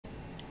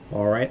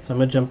Alright, so I'm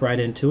going to jump right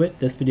into it.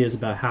 This video is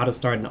about how to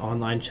start an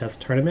online chess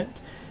tournament.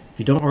 If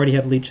you don't already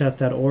have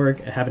leadchess.org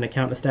and have an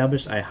account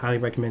established, I highly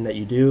recommend that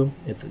you do.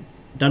 It's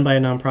done by a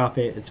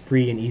nonprofit, it's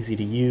free and easy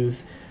to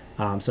use.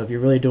 So if you're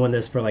really doing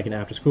this for like an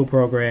after school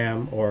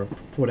program or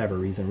for whatever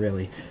reason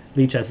really,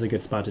 Leadchess is a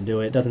good spot to do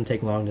it. It doesn't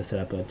take long to set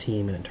up a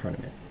team and a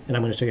tournament. And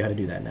I'm going to show you how to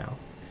do that now.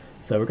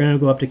 So we're going to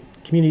go up to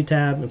Community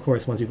tab. Of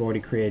course, once you've already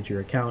created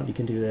your account, you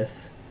can do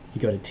this. You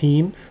go to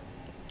Teams.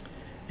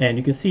 And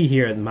you can see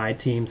here in my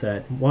teams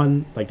that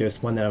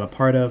there's one that I'm a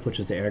part of, which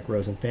is the Eric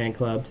Rosen Fan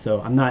Club.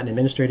 So I'm not an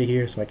administrator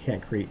here, so I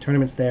can't create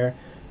tournaments there.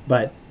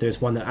 But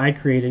there's one that I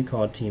created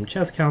called Team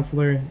Chess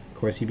Counselor. Of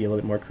course, you'd be a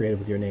little bit more creative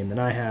with your name than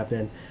I have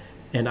been.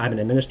 And I'm an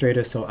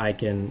administrator, so I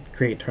can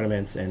create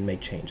tournaments and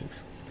make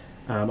changes.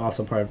 I'm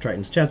also part of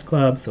Triton's Chess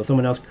Club, so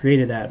someone else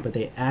created that, but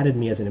they added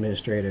me as an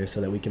administrator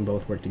so that we can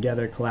both work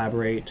together,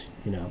 collaborate.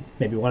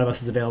 Maybe one of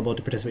us is available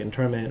to participate in a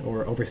tournament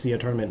or oversee a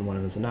tournament and one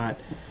of us is not.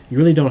 You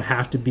really don't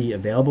have to be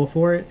available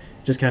for it.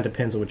 It just kind of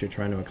depends on what you're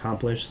trying to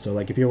accomplish. So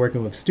like if you're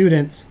working with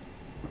students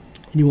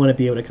and you want to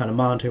be able to kind of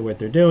monitor what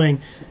they're doing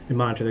and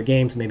monitor their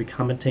games, maybe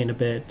commentate a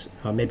bit,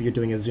 maybe you're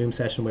doing a Zoom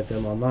session with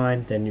them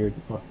online, then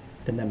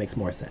that makes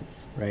more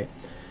sense, right?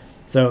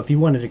 So if you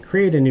wanted to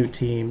create a new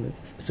team,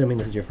 assuming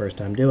this is your first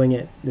time doing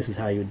it, this is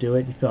how you would do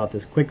it. You fill out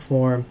this quick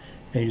form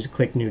and you just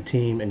click new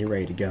team and you're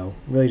ready to go.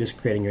 Really just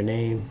creating your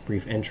name,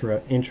 brief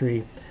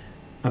introduction.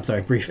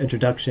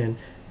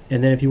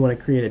 And then if you want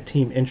to create a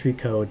team entry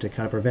code to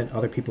kind of prevent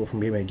other people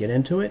from being able to get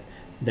into it,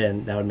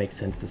 then that would make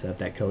sense to set up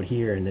that code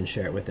here and then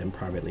share it with them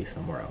privately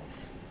somewhere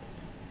else.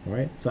 All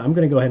right, so I'm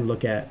going to go ahead and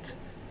look at,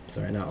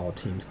 not all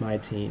teams, my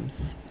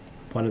teams.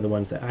 One of the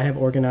ones that I have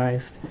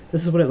organized.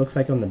 This is what it looks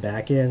like on the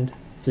back end.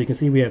 So you can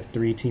see we have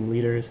 3 team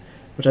leaders,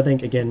 which I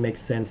think, again,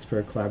 makes sense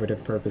for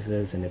collaborative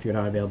purposes. And if you're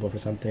not available for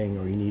something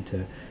or you need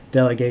to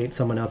delegate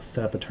someone else to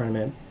set up a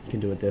tournament, you can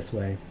do it this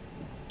way.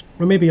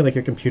 Or maybe like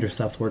your computer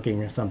stops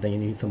working or something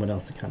and you need someone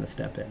else to kind of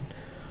step in.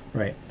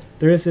 Right.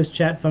 There is this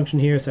chat function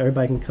here, so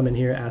everybody can come in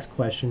here, ask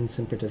questions,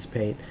 and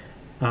participate.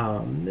 I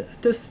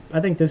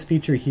think this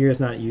feature here is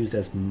not used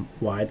as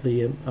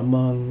widely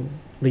among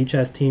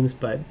Lichess teams,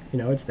 but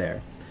it's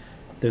there.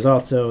 There's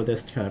also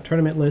this kind of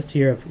tournament list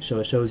here.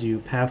 So it shows you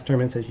past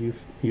tournaments that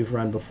you've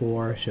run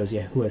before, shows you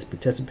who has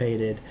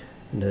participated,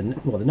 and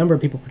the number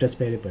of people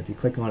participated, but if you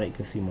click on it, you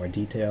can see more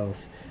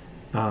details.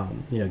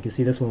 You can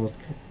see this one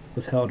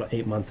was held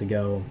 8 months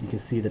ago. You can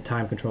see the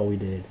time control we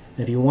did.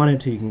 And if you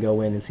wanted to, you can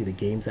go in and see the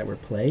games that were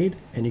played,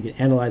 and you can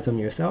analyze them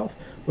yourself,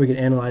 or you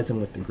can analyze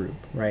them with the group,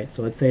 right?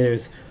 So let's say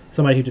there's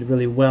somebody who did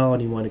really well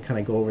and you want to kind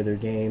of go over their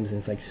games and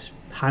it's like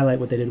highlight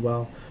what they did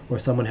well, or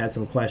someone had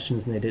some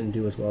questions and they didn't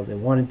do as well as they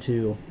wanted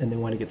to and they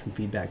want to get some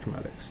feedback from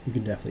others. You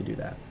can definitely do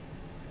that.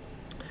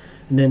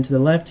 And then to the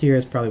left here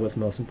is probably what's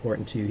most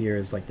important to you here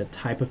is like the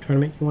type of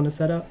tournament you want to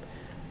set up.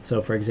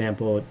 So for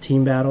example,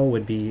 team battle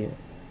would be,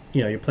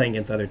 you're playing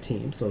against other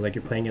teams. So it's like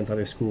you're playing against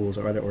other schools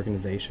or other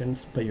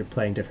organizations, but you're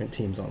playing different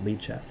teams on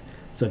Lichess.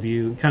 So if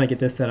you kind of get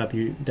this set up,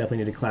 you definitely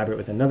need to collaborate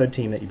with another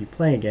team that you'd be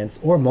playing against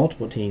or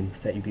multiple teams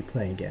that you'd be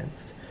playing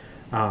against.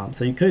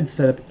 So you could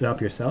set it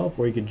up yourself,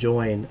 or you could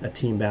join a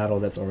team battle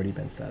that's already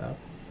been set up,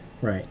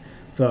 right?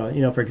 So,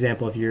 for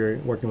example, if you're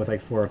working with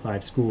like 4 or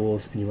 5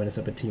 schools and you want to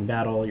set up a team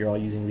battle, you're all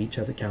using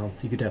Lichess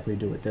accounts, you could definitely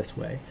do it this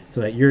way,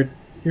 so that your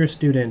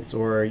students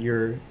or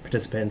your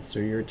participants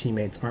or your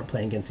teammates aren't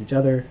playing against each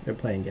other, they're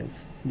playing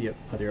against the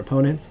other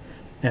opponents,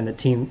 and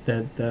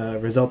the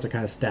results are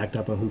kind of stacked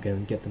up on who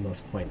can get the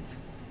most points.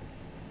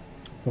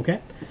 Okay.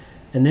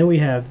 And then we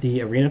have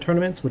the arena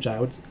tournaments, which I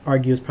would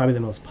argue is probably the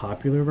most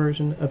popular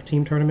version of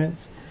team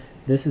tournaments.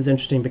 This is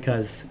interesting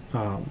because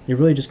you're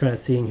really just kind of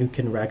seeing who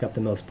can rack up the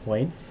most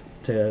points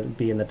to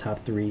be in the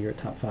top 3 or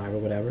top 5 or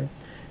whatever.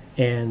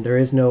 And there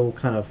is no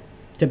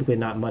typically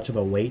not much of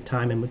a wait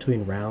time in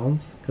between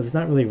rounds, because it's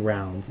not really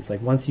rounds. It's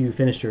like once you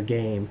finish your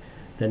game,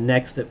 the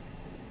next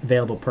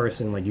available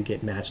person you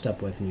get matched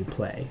up with and you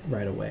play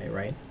right away,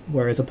 right?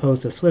 Whereas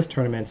opposed to Swiss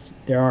tournaments,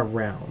 there are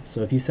rounds.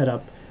 So if you set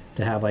up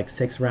to have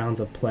 6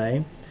 rounds of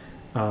play,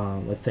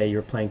 let's say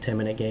you're playing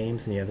 10-minute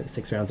games and you have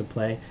 6 rounds of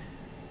play,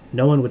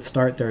 no one would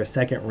start their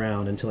second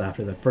round until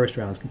after the first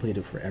round is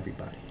completed for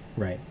everybody,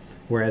 right?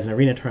 Whereas an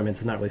arena tournament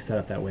is not really set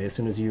up that way. As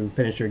soon as you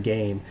finish your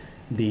game,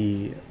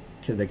 the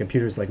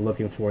computer's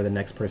looking for the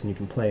next person you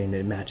can play and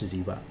it matches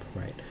you up,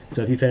 right?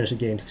 So if you finish a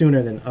game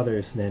sooner than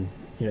others, then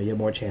you have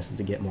more chances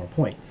to get more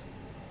points,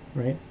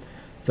 right?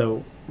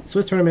 So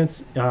Swiss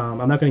tournaments, I'm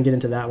not going to get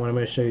into that one. I'm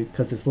going to show you,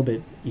 because it's a little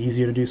bit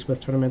easier to do Swiss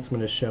tournaments, I'm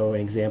going to show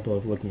an example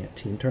of looking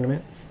at arena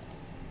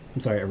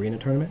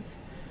tournaments.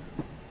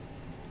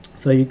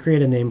 So you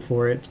create a name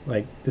for it.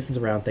 This is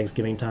around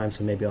Thanksgiving time,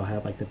 so maybe I'll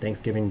have the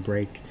Thanksgiving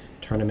break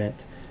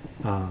tournament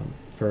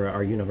for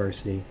our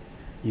university.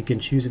 You can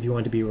choose if you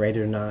want to be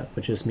rated or not,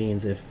 which just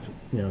means if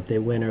they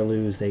win or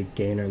lose, they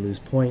gain or lose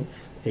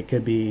points. It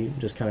could be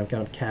just kind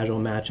of casual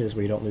matches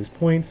where you don't lose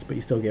points, but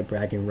you still get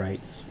bragging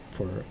rights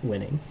for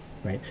winning,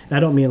 right? And I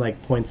don't mean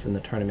points in the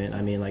tournament.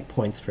 I mean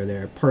points for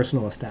their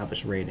personal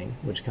established rating,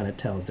 which kind of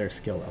tells their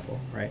skill level,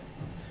 right?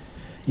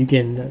 You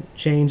can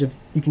change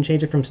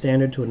it from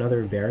standard to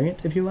another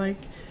variant if you like.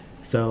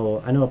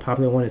 So I know a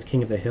popular one is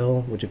King of the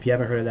Hill, which if you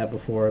haven't heard of that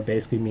before,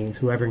 basically means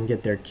whoever can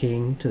get their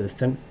king to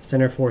the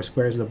center 4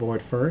 squares of the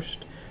board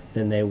first,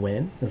 then they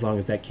win, as long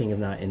as that king is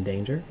not in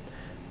danger.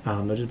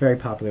 Which is a very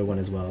popular one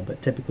as well,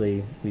 but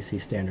typically we see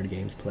standard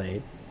games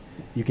played.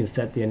 You can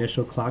set the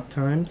initial clock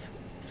times.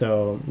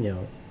 So,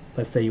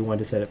 let's say you want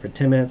to set it for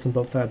 10 minutes on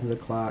both sides of the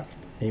clock,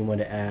 and you want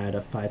to add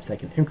a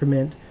 5-second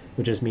increment,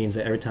 which just means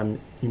that every time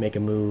you make a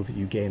move,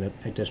 you gain an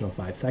additional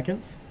 5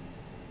 seconds.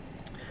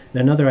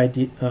 And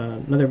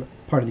another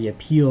part of the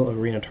appeal of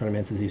arena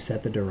tournaments is you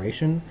set the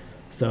duration.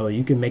 So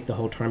you can make the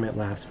whole tournament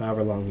last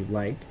however long you'd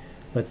like.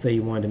 Let's say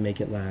you wanted to make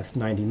it last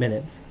 90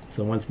 minutes.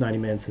 So once 90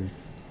 minutes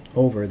is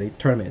over, the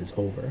tournament is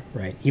over,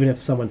 right? Even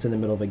if someone's in the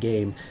middle of a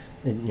game,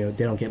 and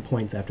they don't get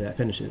points after that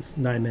finishes.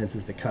 90 minutes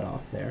is the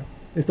cutoff there.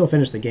 They still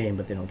finish the game,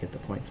 but they don't get the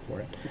points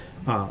for it.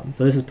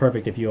 So this is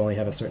perfect if you only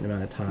have a certain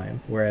amount of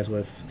time. Whereas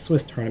with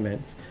Swiss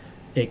tournaments,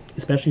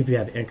 especially if you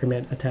have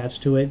increment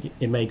attached to it,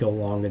 it may go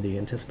longer than you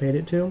anticipate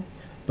it to.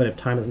 But if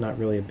time is not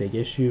really a big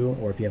issue,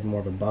 or if you have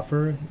more of a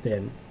buffer,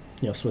 then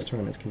Swiss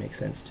tournaments can make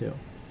sense too.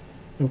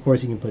 And of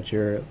course, you can put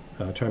your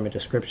tournament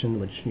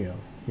description, which your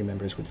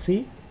members would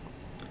see.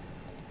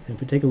 And if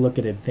we take a look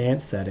at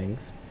advanced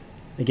settings,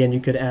 again, you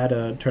could add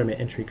a tournament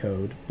entry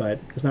code, but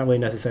it's not really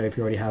necessary if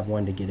you already have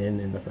one to get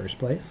in the first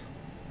place.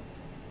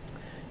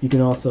 You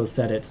can also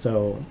set it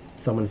so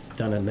someone's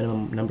done a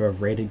minimum number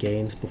of rated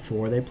games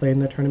before they play in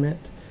the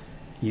tournament.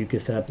 You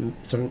could set up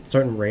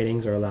certain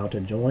ratings are allowed to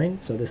join.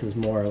 So this is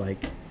more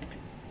like,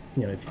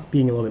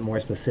 being a little bit more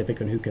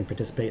specific on who can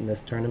participate in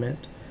this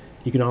tournament.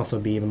 You can also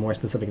be even more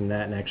specific than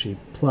that and actually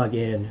plug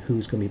in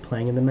who's going to be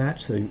playing in the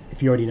match. So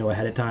if you already know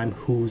ahead of time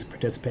who's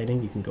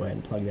participating, you can go ahead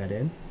and plug that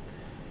in.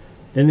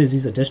 Then there's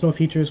these additional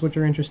features which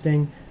are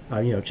interesting.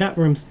 Chat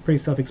room's pretty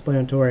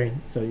self-explanatory.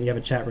 So you have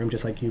a chat room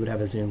just like you would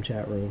have a Zoom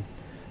chat room.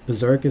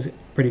 Berserk is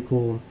pretty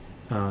cool.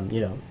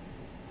 It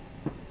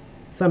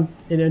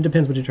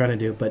depends what you're trying to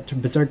do, but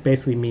Berserk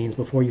basically means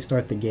before you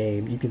start the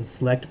game, you can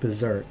select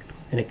Berserk,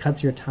 and it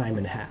cuts your time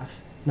in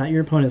half. Not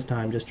your opponent's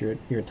time, just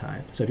your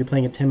time. So if you're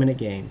playing a 10-minute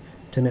game,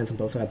 10 minutes on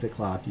both sides of the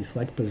clock, you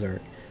select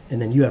Berserk,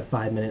 and then you have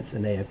 5 minutes,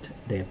 and they have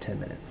 10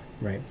 minutes,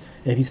 right?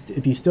 And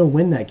if you still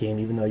win that game,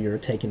 even though you're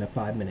taking a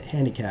 5-minute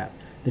handicap,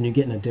 then you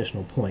get an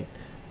additional point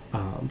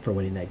for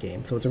winning that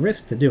game. So it's a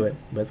risk to do it,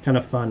 but it's kind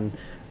of fun,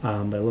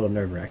 but a little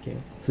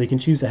nerve-wracking. So you can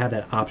choose to have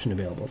that option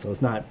available. So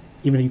it's not,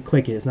 even if you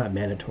click it, it's not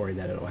mandatory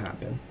that it'll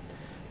happen.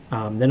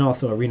 Then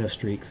also arena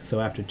streaks. So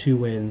after 2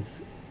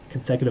 wins,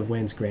 consecutive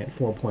wins grant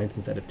 4 points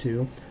instead of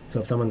 2. So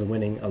if someone's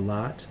winning a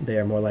lot, they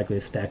are more likely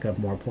to stack up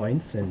more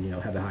points and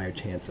have a higher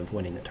chance of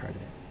winning the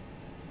tournament.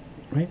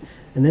 Right?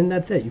 And then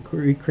that's it. You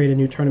create a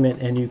new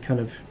tournament and you're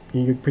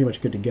pretty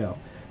much good to go.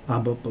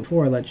 But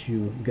before I let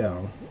you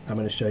go, I'm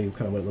going to show you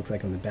kind of what it looks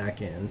like on the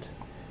back end.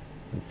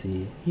 Let's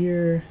see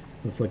here.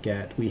 Let's look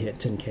at We Hit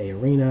 10K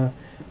Arena.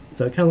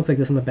 So it kind of looks like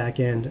this on the back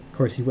end. Of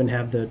course, you wouldn't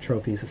have the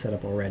trophies to set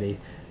up already.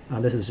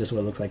 This is just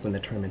what it looks like when the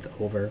tournament's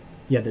over.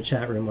 You have the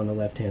chat room on the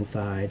left-hand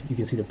side. You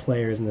can see the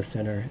players in the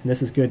center. And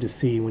this is good to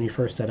see when you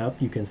first set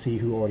up. You can see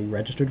who already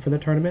registered for the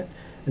tournament.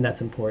 And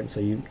that's important, so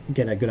you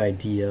get a good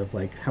idea of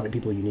like how many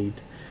people you need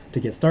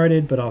to get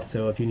started, but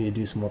also if you need to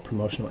do some more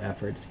promotional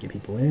efforts to get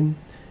people in.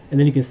 And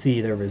then you can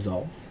see their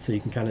results. So you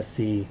can kind of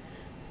see,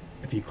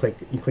 if you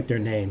click their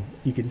name,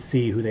 you can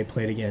see who they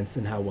played against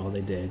and how well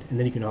they did. And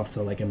then you can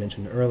also, like I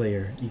mentioned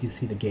earlier, you can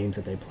see the games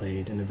that they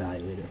played and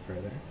evaluate it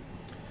further.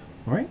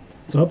 All right,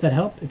 so I hope that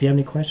helped. If you have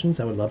any questions,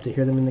 I would love to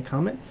hear them in the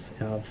comments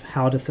of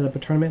how to set up a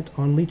tournament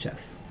on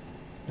Lichess.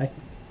 Bye.